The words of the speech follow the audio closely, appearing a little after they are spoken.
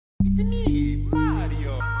Me,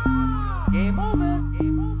 Mario. Game over.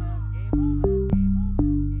 Game over.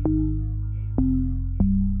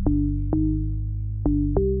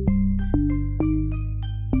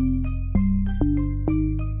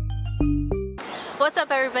 What's up,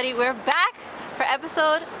 everybody? We're back for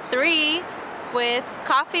episode 3 with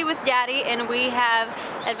Coffee with Yari, and we have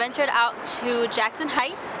adventured out to Jackson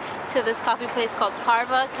Heights to this coffee place called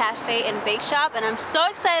Parva Cafe and Bake Shop, and I'm so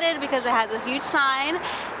excited because it has a huge sign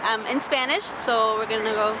in Spanish, so we're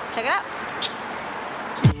gonna go check it out.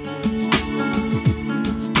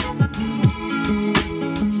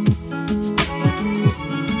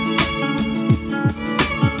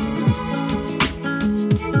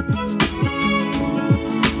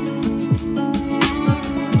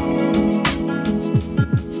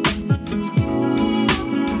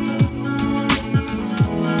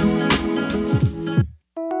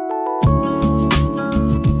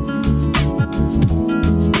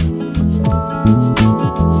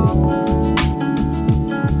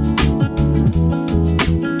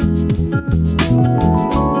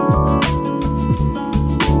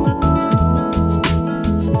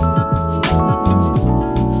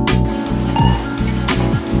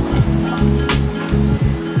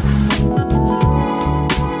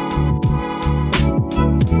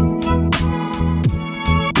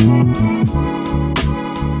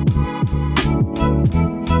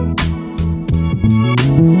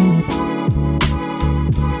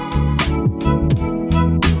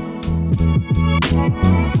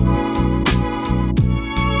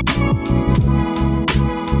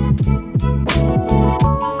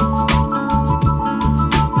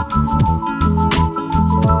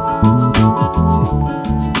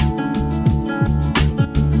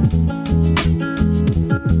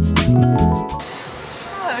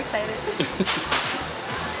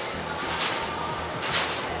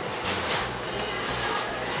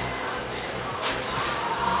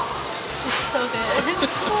 So good.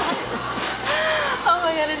 Oh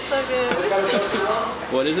my god, it's so good.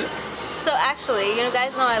 What is it? So actually, you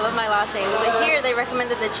guys know I love my lattes, but here they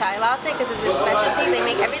recommended the chai latte because it's their specialty. They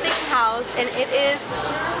make everything in-house, and it is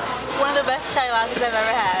one of the best chai lattes I've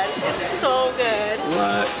ever had. It's so good.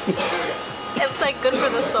 What? It's like good for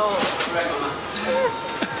the soul.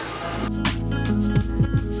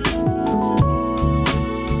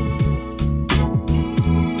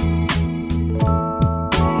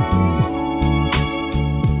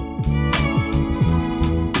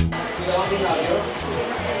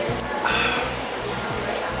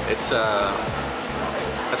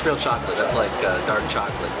 That's real chocolate. That's like dark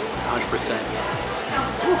chocolate, 100%.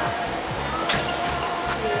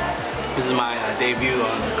 This is my debut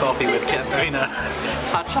on coffee with Kevin. I mean,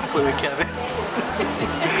 hot chocolate with Kevin.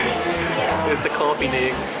 It's the coffee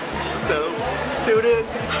dig. So, tune in.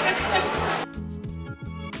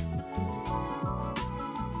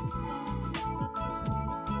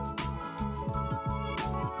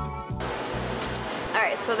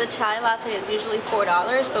 Alright, so the chai latte is usually $4,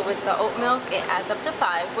 but with the oat milk it adds up to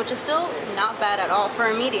 $5, which is still not bad at all for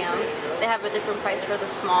a medium. They have a different price for the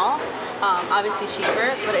small, obviously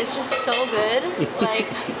cheaper, but it's just so good. Like,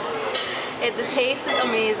 the taste is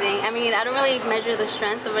amazing. I mean, I don't really measure the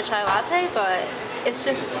strength of a chai latte, but it's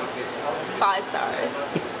just 5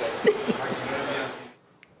 stars.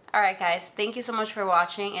 Alright guys, thank you so much for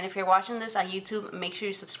watching, and if you're watching this on YouTube, make sure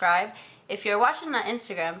you subscribe. If you're watching on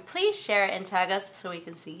Instagram, please share it and tag us so we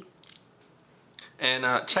can see. And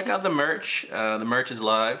check out the merch. The merch is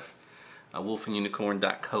live.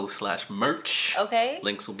 wolfandunicorn.co/merch. Okay.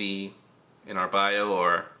 Links will be in our bio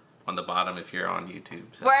or on the bottom if you're on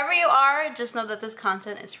YouTube. So. Wherever you are, just know that this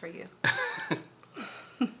content is for you.